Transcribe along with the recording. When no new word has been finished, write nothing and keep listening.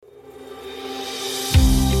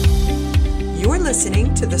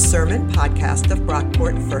listening to the Sermon Podcast of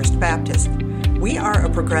Brockport First Baptist. We are a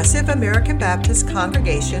progressive American Baptist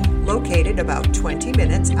congregation located about 20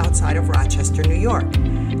 minutes outside of Rochester, New York.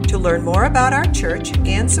 To learn more about our church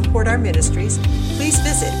and support our ministries, please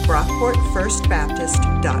visit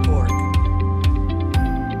brockportfirstbaptist.org.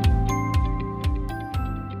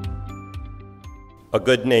 A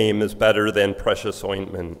good name is better than precious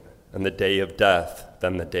ointment, and the day of death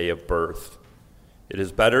than the day of birth. It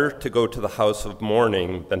is better to go to the house of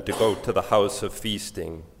mourning than to go to the house of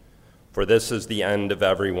feasting, for this is the end of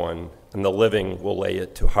everyone, and the living will lay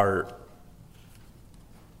it to heart.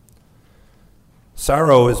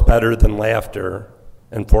 Sorrow is better than laughter,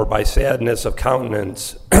 and for by sadness of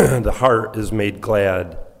countenance the heart is made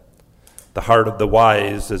glad. The heart of the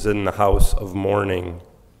wise is in the house of mourning,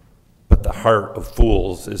 but the heart of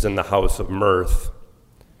fools is in the house of mirth.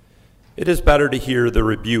 It is better to hear the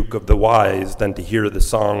rebuke of the wise than to hear the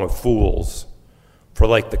song of fools. For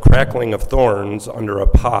like the crackling of thorns under a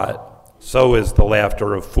pot, so is the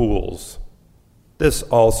laughter of fools. This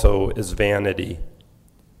also is vanity.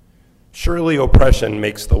 Surely oppression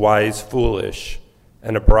makes the wise foolish,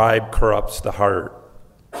 and a bribe corrupts the heart.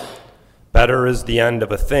 Better is the end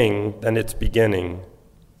of a thing than its beginning.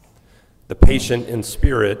 The patient in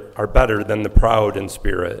spirit are better than the proud in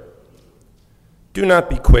spirit. Do not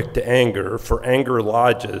be quick to anger, for anger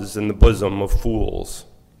lodges in the bosom of fools.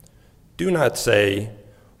 Do not say,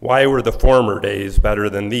 "Why were the former days better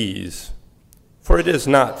than these?" For it is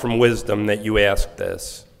not from wisdom that you ask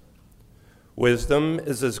this. Wisdom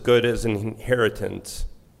is as good as an inheritance,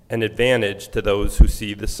 an advantage to those who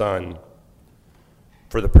see the sun.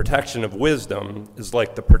 For the protection of wisdom is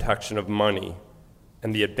like the protection of money,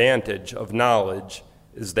 and the advantage of knowledge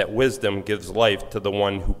is that wisdom gives life to the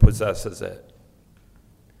one who possesses it.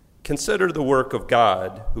 Consider the work of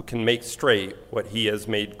God, who can make straight what he has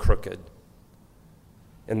made crooked.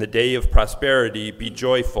 In the day of prosperity, be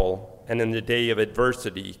joyful, and in the day of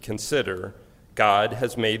adversity, consider God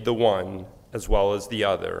has made the one as well as the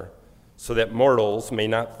other, so that mortals may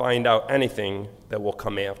not find out anything that will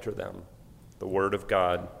come after them. The word of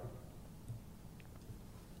God.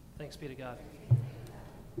 Thanks be to God.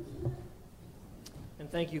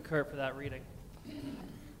 And thank you, Kurt, for that reading.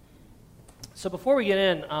 So before we get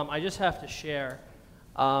in, I just have to share.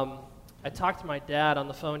 I talked to my dad on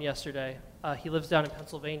the phone yesterday. He lives down in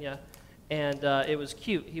Pennsylvania, and it was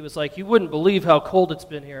cute. He was like, "You wouldn't believe how cold it's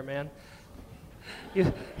been here, man." He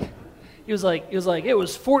was like, "It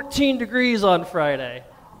was 14 degrees on Friday."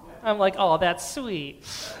 I'm like, "Oh, that's sweet."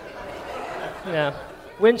 Yeah,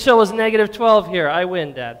 wind chill was negative 12 here. I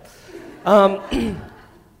win, Dad. But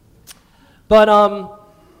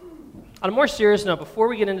on a more serious note, before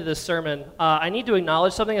we get into this sermon, I need to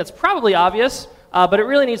acknowledge something that's probably obvious, but it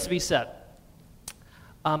really needs to be said.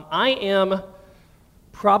 I am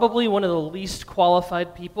probably one of the least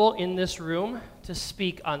qualified people in this room to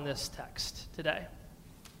speak on this text today.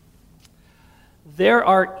 There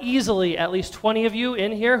are easily at least 20 of you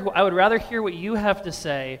in here who I would rather hear what you have to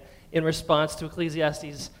say in response to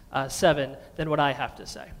Ecclesiastes 7 than what I have to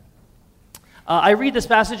say. I read this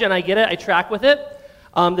passage and I get it, I track with it.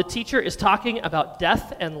 The teacher is talking about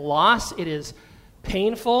death and loss. It is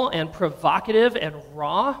painful and provocative and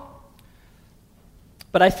raw.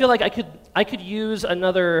 But I feel like I could use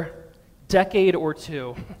another decade or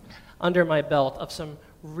two under my belt of some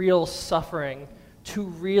real suffering to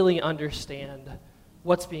really understand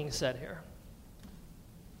what's being said here.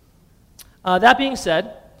 That being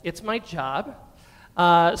said, it's my job,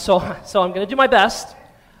 so I'm going to do my best.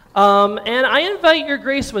 And I invite your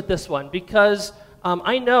grace with this one because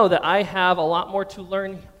I know that I have a lot more to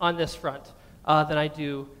learn on this front than I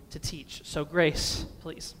do to teach. So grace,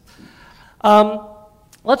 please.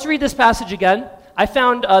 Let's read this passage again. I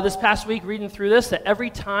found this past week reading through this that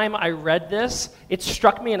every time I read this, it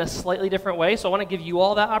struck me in a slightly different way. So I want to give you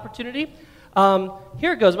all that opportunity.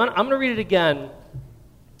 Here it goes. I'm going to read it again.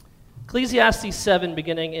 Ecclesiastes 7,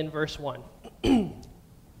 beginning in verse 1.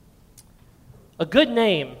 A good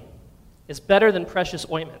name is better than precious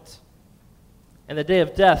ointment, and the day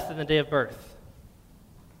of death than the day of birth.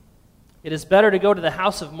 It is better to go to the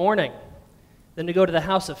house of mourning than to go to the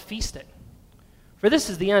house of feasting. For this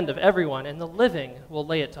is the end of everyone, and the living will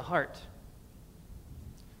lay it to heart.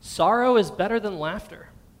 Sorrow is better than laughter,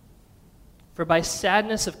 for by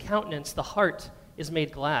sadness of countenance the heart is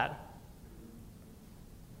made glad.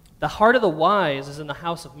 The heart of the wise is in the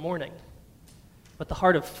house of mourning, but the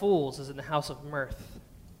heart of fools is in the house of mirth.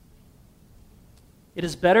 It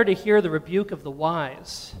is better to hear the rebuke of the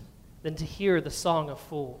wise than to hear the song of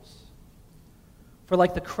fools. For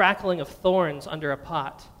like the crackling of thorns under a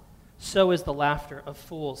pot, so is the laughter of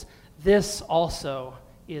fools. This also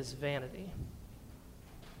is vanity.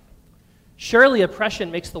 Surely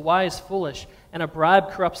oppression makes the wise foolish, and a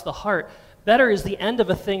bribe corrupts the heart. Better is the end of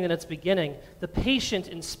a thing than its beginning. The patient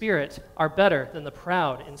in spirit are better than the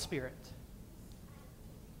proud in spirit.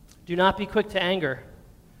 Do not be quick to anger,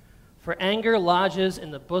 for anger lodges in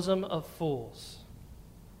the bosom of fools.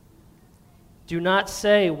 Do not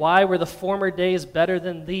say, why were the former days better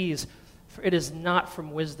than these? For it is not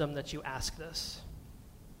from wisdom that you ask this.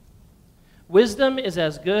 Wisdom is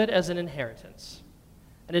as good as an inheritance,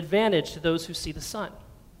 an advantage to those who see the sun.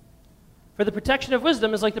 For the protection of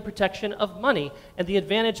wisdom is like the protection of money, and the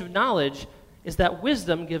advantage of knowledge is that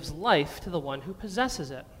wisdom gives life to the one who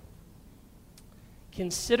possesses it.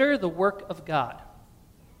 Consider the work of God.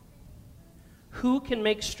 Who can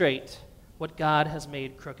make straight what God has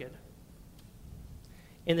made crooked?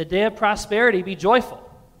 In the day of prosperity, be joyful,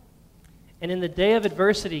 and in the day of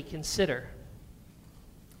adversity, consider.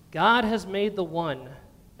 God has made the one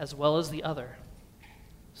as well as the other,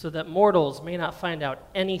 so that mortals may not find out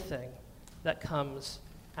anything that comes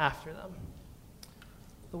after them.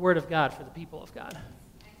 The word of God for the people of God.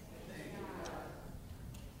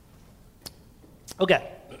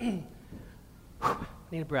 Okay.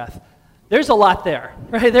 Need a breath. There's a lot there,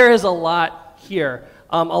 right? There is a lot here.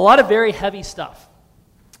 A lot of very heavy stuff.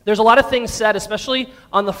 There's a lot of things said, especially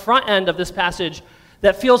on the front end of this passage,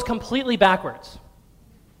 that feels completely backwards.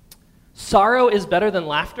 Sorrow is better than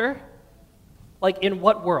laughter? Like, in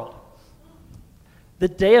what world? The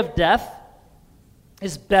day of death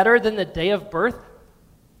is better than the day of birth?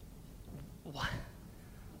 What?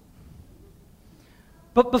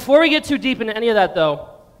 But before we get too deep into any of that, though,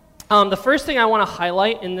 the first thing I want to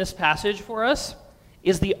highlight in this passage for us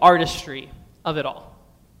is the artistry of it all.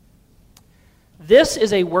 This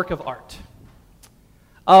is a work of art.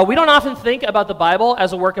 We don't often think about the Bible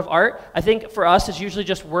as a work of art. I think for us it's usually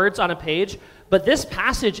just words on a page, but this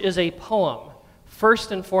passage is a poem,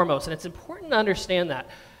 first and foremost, and it's important to understand that.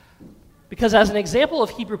 Because as an example of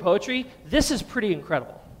Hebrew poetry, this is pretty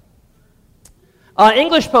incredible.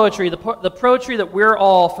 English poetry, the poetry that we're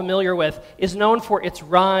all familiar with, is known for its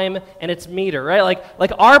rhyme and its meter, right?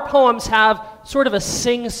 Like our poems have sort of a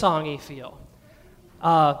sing-songy feel.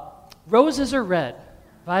 Roses are red,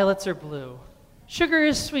 violets are blue. Sugar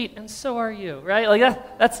is sweet, and so are you, right? Like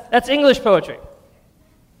that's English poetry.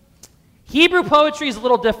 Hebrew poetry is a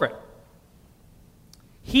little different.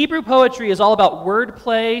 Hebrew poetry is all about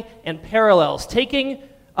wordplay and parallels, taking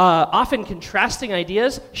often contrasting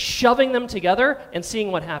ideas, shoving them together, and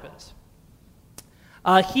seeing what happens.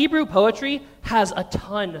 Hebrew poetry has a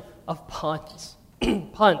ton of puns,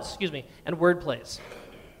 and wordplays.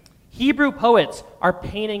 Hebrew poets are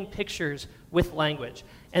painting pictures with language,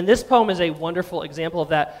 and this poem is a wonderful example of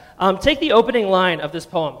that. Take the opening line of this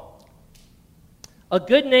poem. A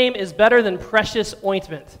good name is better than precious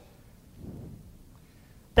ointment.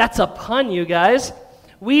 That's a pun, you guys.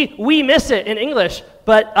 We miss it in English,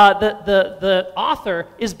 but the author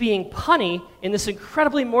is being punny in this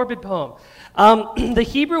incredibly morbid poem. The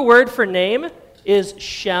Hebrew word for name is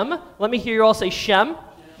Shem. Let me hear you all say Shem.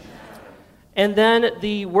 And then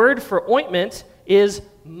the word for ointment is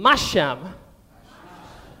Mashem.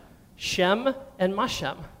 Shem and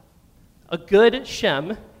Mashem. A good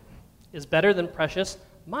Shem is better than precious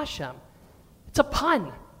Mashem. It's a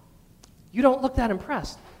pun. You don't look that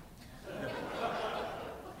impressed.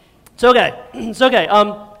 It's okay. It's okay.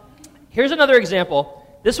 Here's another example.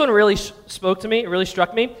 This one really spoke to me. It really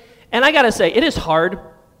struck me. And I got to say, it is hard.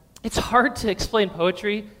 It's hard to explain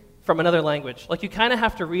poetry from another language. Like, you kind of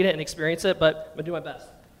have to read it and experience it, but I'm going to do my best.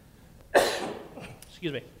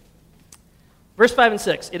 Excuse me. Verse 5 and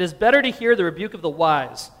 6. It is better to hear the rebuke of the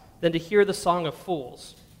wise than to hear the song of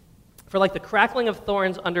fools. For like the crackling of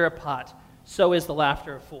thorns under a pot, so is the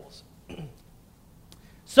laughter of fools.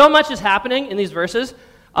 So much is happening in these verses.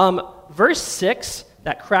 Verse 6,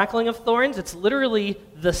 that crackling of thorns, it's literally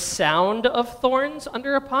the sound of thorns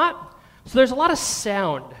under a pot. So there's a lot of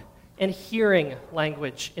sound and hearing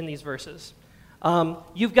language in these verses.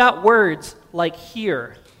 You've got words like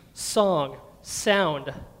hear, song,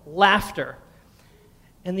 sound, laughter.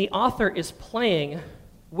 And the author is playing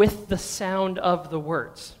with the sound of the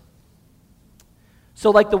words. So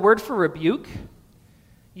like the word for rebuke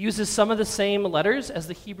uses some of the same letters as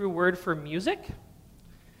the Hebrew word for music.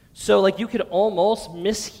 So like you could almost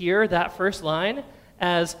mishear that first line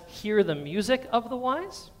as hear the music of the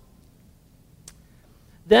wise.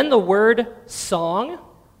 Then the word song,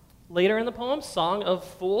 later in the poem, song of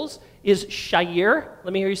fools, is shayir.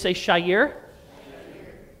 Let me hear you say shayir.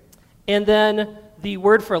 And then the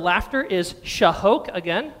word for laughter is shahok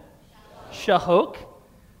again. Shahok.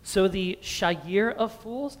 So the shayir of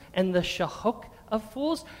fools and the shahok of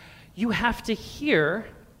fools, you have to hear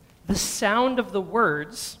the sound of the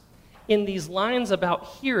words in these lines about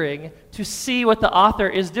hearing to see what the author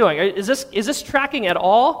is doing. Is this tracking at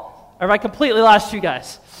all? Or have I completely lost you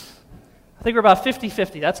guys? I think we're about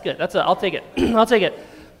 50-50. That's good. I'll take it. I'll take it.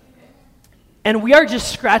 And we are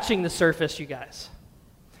just scratching the surface, you guys.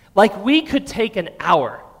 Like we could take an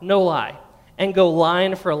hour, no lie, and go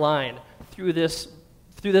line for line through this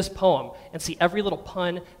poem and see every little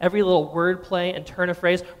pun, every little word play and turn of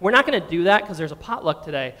phrase. We're not going to do that because there's a potluck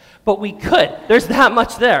today, but we could. There's that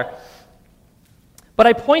much there. But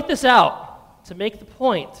I point this out to make the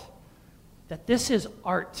point that this is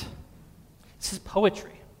art. This is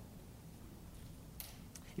poetry.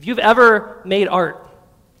 If you've ever made art,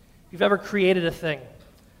 if you've ever created a thing,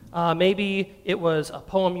 maybe it was a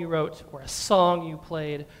poem you wrote or a song you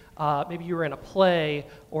played, maybe you were in a play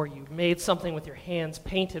or you made something with your hands,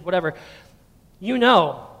 painted, whatever, you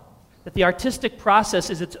know that the artistic process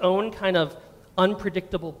is its own kind of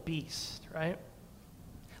unpredictable beast, right?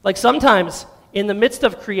 Like sometimes in the midst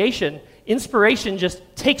of creation, inspiration just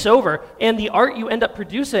takes over and the art you end up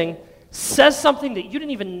producing says something that you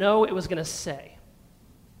didn't even know it was going to say.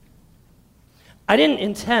 I didn't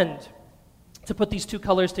intend to put these two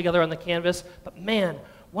colors together on the canvas, but man,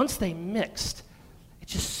 once they mixed, it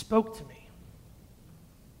just spoke to me.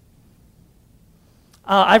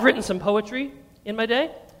 I've written some poetry in my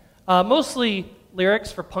day, mostly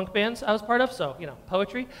lyrics for punk bands I was part of, so,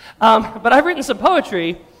 poetry. But I've written some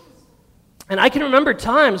poetry, and I can remember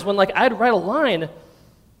times when, I'd write a line,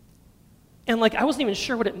 and, I wasn't even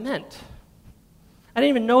sure what it meant. I didn't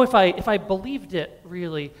even know if I believed it,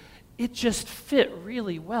 really. It just fit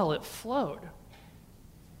really well. It flowed.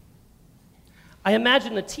 I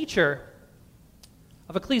imagine the teacher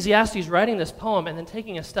of Ecclesiastes writing this poem and then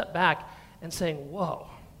taking a step back and saying, whoa,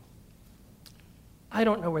 I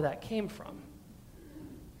don't know where that came from.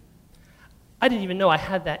 I didn't even know I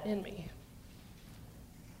had that in me.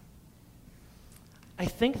 I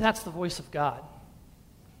think that's the voice of God.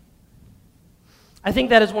 I think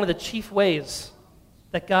that is one of the chief ways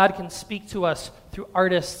that God can speak to us through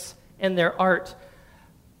artists and their art.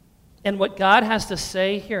 And what God has to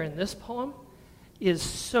say here in this poem is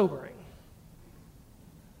sobering.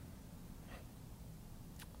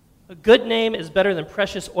 A good name is better than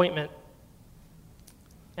precious ointment,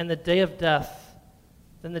 and the day of death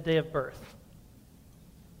than the day of birth.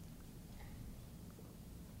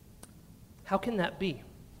 How can that be?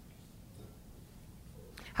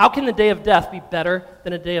 How can the day of death be better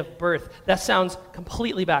than a day of birth? That sounds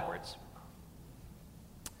completely backwards.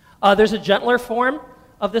 There's a gentler form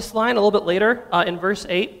of this line a little bit later in verse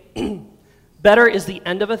 8. Better is the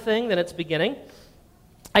end of a thing than its beginning.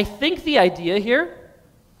 I think the idea here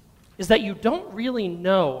is that you don't really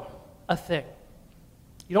know a thing.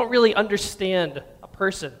 You don't really understand a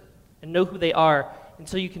person and know who they are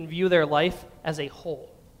until you can view their life as a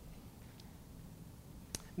whole.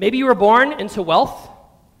 Maybe you were born into wealth.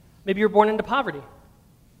 Maybe you were born into poverty.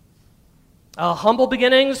 Humble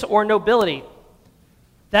beginnings or nobility.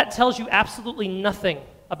 That tells you absolutely nothing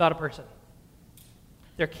about a person.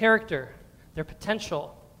 Their character, their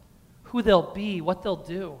potential, who they'll be, what they'll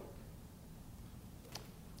do.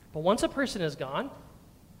 But once a person is gone,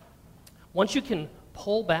 once you can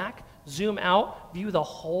pull back, zoom out, view the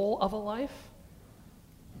whole of a life,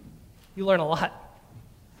 you learn a lot.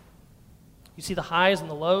 You see the highs and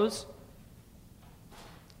the lows,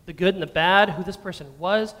 the good and the bad, who this person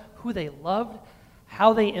was, who they loved,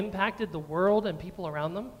 how they impacted the world and people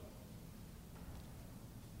around them.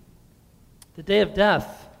 The day of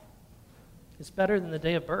death is better than the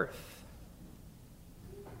day of birth.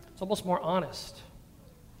 It's almost more honest,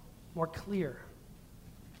 more clear.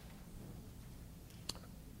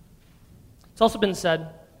 It's also been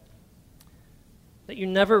said that you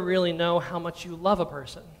never really know how much you love a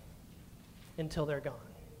person until they're gone.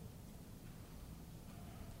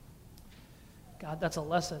 God, that's a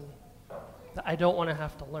lesson that I don't want to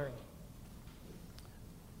have to learn.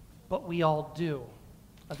 But we all do,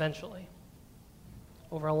 eventually.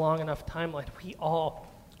 Over a long enough timeline, we all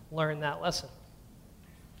learn that lesson.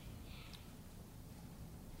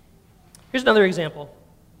 Here's another example.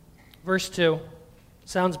 Verse 2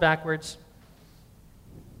 sounds backwards.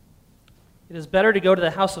 It is better to go to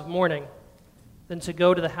the house of mourning than to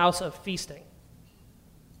go to the house of feasting.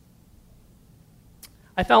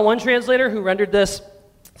 I found one translator who rendered this,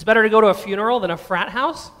 it's better to go to a funeral than a frat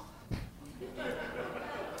house.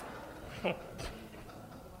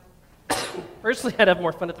 Personally, I'd have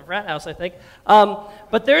more fun at the frat house, I think.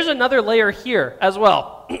 But there's another layer here as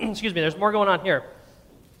well. Excuse me, there's more going on here.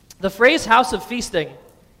 The phrase house of feasting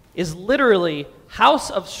is literally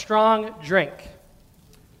house of strong drink.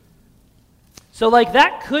 So like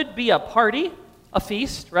that could be a party, a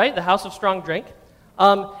feast, right? The house of strong drink.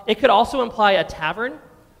 It could also imply a tavern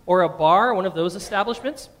or a bar, one of those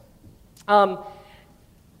establishments.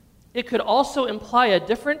 It could also imply a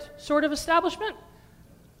different sort of establishment.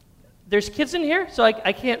 There's kids in here, so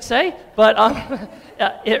I can't say, but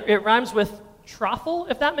it rhymes with trothel,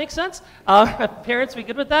 if that makes sense. Parents, be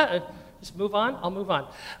good with that? Just move on? I'll move on.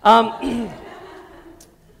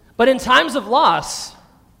 But in times of loss,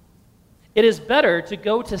 it is better to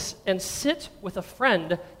go and sit with a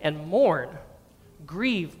friend and mourn,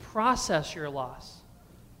 grieve, process your loss.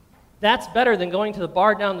 That's better than going to the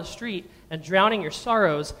bar down the street and drowning your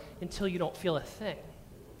sorrows until you don't feel a thing.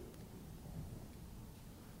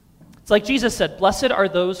 It's like Jesus said, "Blessed are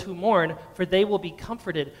those who mourn, for they will be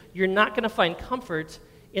comforted." You're not going to find comfort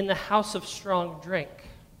in the house of strong drink.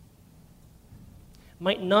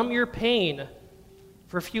 Might numb your pain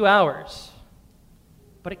for a few hours,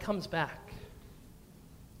 but it comes back.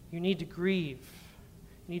 You need to grieve.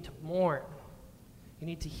 You need to mourn. You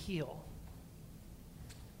need to heal.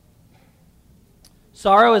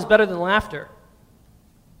 Sorrow is better than laughter,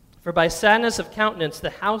 for by sadness of countenance the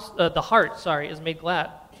heart is made glad.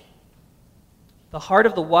 The heart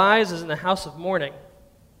of the wise is in the house of mourning,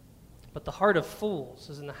 but the heart of fools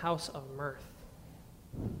is in the house of mirth.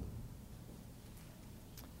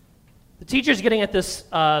 The teacher's getting at this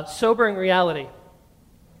sobering reality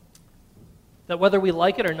that whether we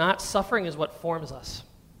like it or not, suffering is what forms us.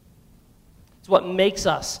 It's what makes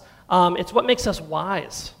us. It's what makes us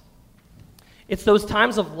wise. It's those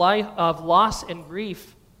times of loss and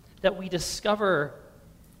grief that we discover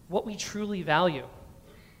what we truly value,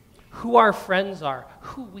 who our friends are,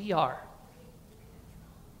 who we are.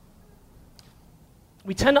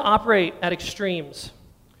 We tend to operate at extremes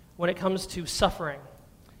when it comes to suffering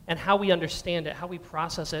and how we understand it, how we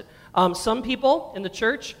process it. Some people in the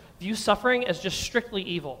church view suffering as just strictly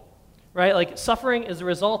evil, right? Like suffering is a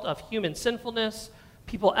result of human sinfulness,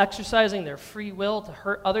 people exercising their free will to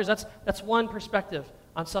hurt others. That's one perspective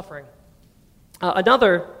on suffering. The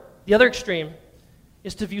other extreme,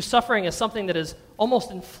 is to view suffering as something that is almost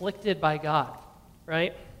inflicted by God,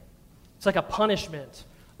 right? It's like a punishment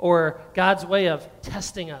or God's way of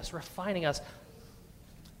testing us, refining us.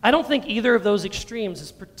 I don't think either of those extremes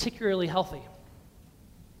is particularly healthy.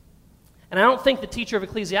 And I don't think the teacher of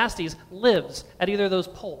Ecclesiastes lives at either of those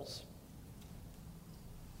poles.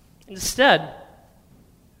 Instead,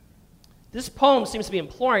 this poem seems to be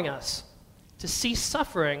imploring us to see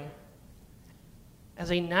suffering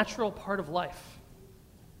as a natural part of life.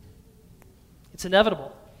 It's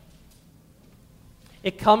inevitable.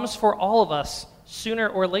 It comes for all of us sooner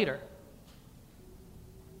or later.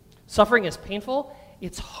 Suffering is painful.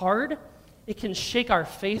 It's hard. It can shake our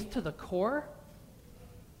faith to the core.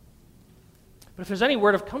 But if there's any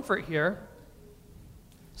word of comfort here,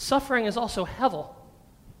 suffering is also hevel.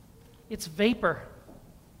 It's vapor.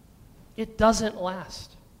 It doesn't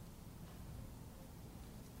last.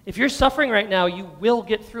 If you're suffering right now, you will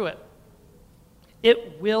get through it.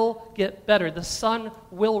 It will get better. The sun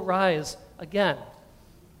will rise again.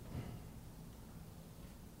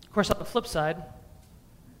 Of course, on the flip side,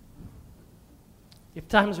 if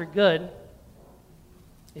times are good,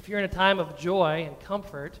 if you're in a time of joy and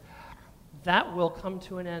comfort, that will come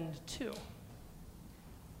to an end too.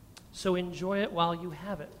 So enjoy it while you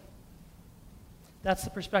have it. That's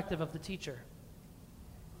the perspective of the teacher.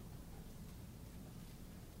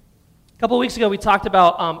 A couple of weeks ago, we talked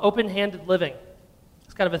about open-handed living.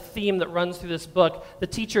 It's kind of a theme that runs through this book. The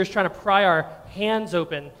teacher is trying to pry our hands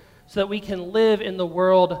open so that we can live in the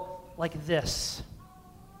world like this,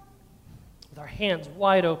 with our hands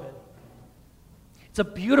wide open. It's a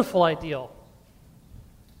beautiful ideal.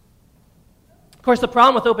 Of course, the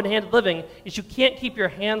problem with open-handed living is you can't keep your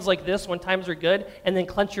hands like this when times are good and then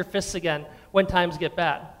clench your fists again when times get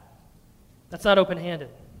bad. That's not open-handed.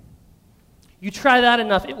 You try that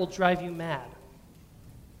enough, it will drive you mad.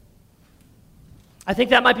 I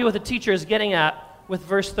think that might be what the teacher is getting at with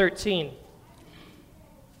verse 13.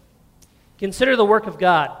 Consider the work of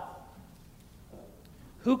God.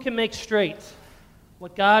 Who can make straight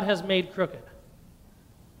what God has made crooked?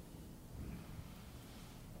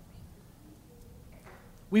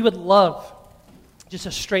 We would love just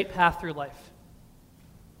a straight path through life.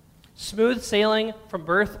 Smooth sailing from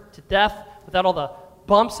birth to death without all the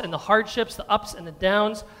bumps and the hardships, the ups and the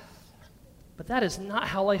downs. But that is not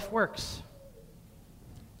how life works.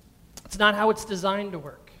 It's not how it's designed to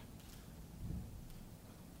work.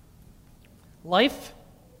 Life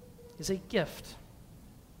is a gift.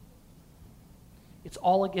 It's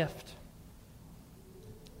all a gift.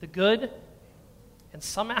 the good, and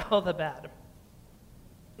somehow the bad.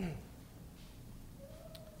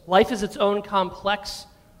 Life is its own complex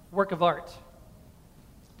work of art,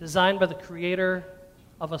 designed by the Creator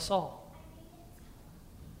of us all.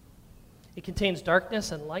 It contains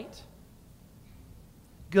darkness and light,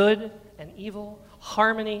 good and evil,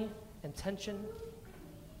 harmony and tension.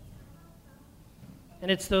 And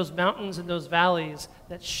it's those mountains and those valleys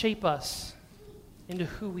that shape us into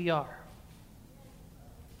who we are.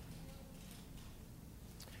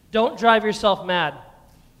 Don't drive yourself mad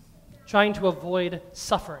trying to avoid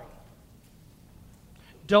suffering.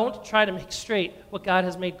 Don't try to make straight what God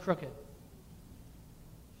has made crooked.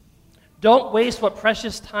 Don't waste what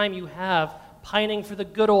precious time you have pining for the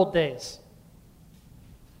good old days.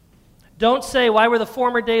 Don't say, why were the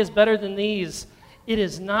former days better than these? It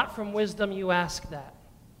is not from wisdom you ask that.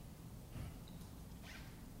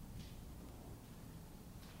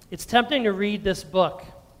 It's tempting to read this book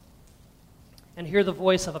and hear the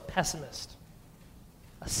voice of a pessimist,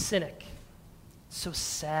 a cynic, so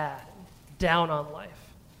sad, down on life.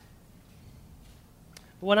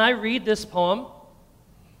 But when I read this poem,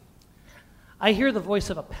 I hear the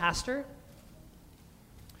voice of a pastor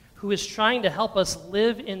who is trying to help us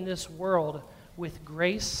live in this world with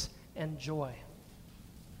grace and joy.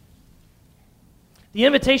 The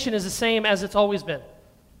invitation is the same as it's always been: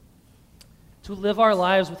 to live our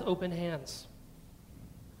lives with open hands,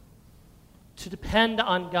 to depend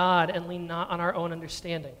on God and lean not on our own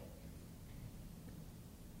understanding,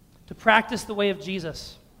 to practice the way of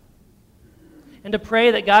Jesus, and to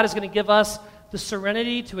pray that God is going to give us the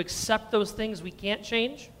serenity to accept those things we can't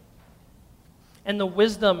change, and the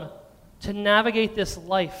wisdom to navigate this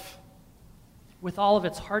life with all of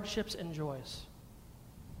its hardships and joys.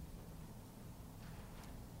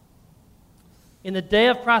 In the day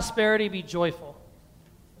of prosperity, be joyful.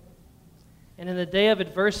 And in the day of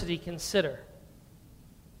adversity, consider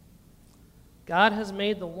God has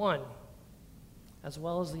made the one as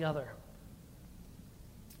well as the other.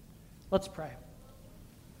 Let's pray.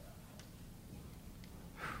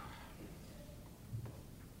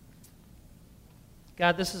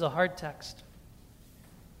 God, this is a hard text.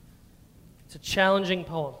 It's a challenging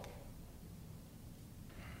poem.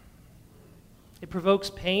 It provokes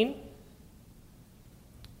pain,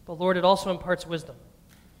 but Lord, it also imparts wisdom.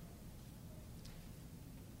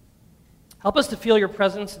 Help us to feel your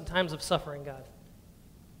presence in times of suffering, God.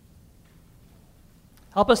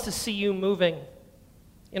 Help us to see you moving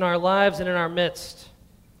in our lives and in our midst,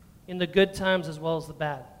 in the good times as well as the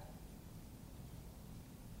bad.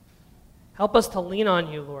 Help us to lean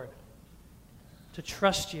on you, Lord, to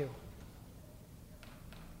trust you,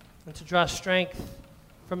 and to draw strength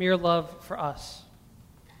from your love for us.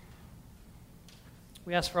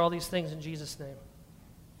 We ask for all these things in Jesus' name.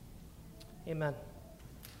 Amen.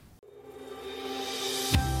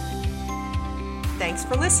 Thanks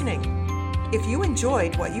for listening. If you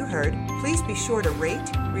enjoyed what you heard, please be sure to rate,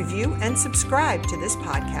 review, and subscribe to this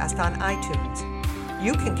podcast on iTunes.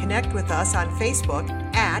 You can connect with us on Facebook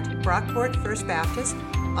at Brockport First Baptist,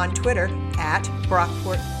 on Twitter at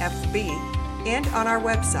BrockportFB, and on our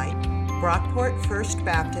website,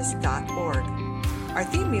 brockportfirstbaptist.org. Our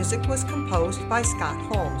theme music was composed by Scott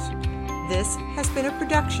Holmes. This has been a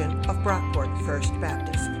production of Brockport First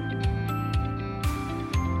Baptist.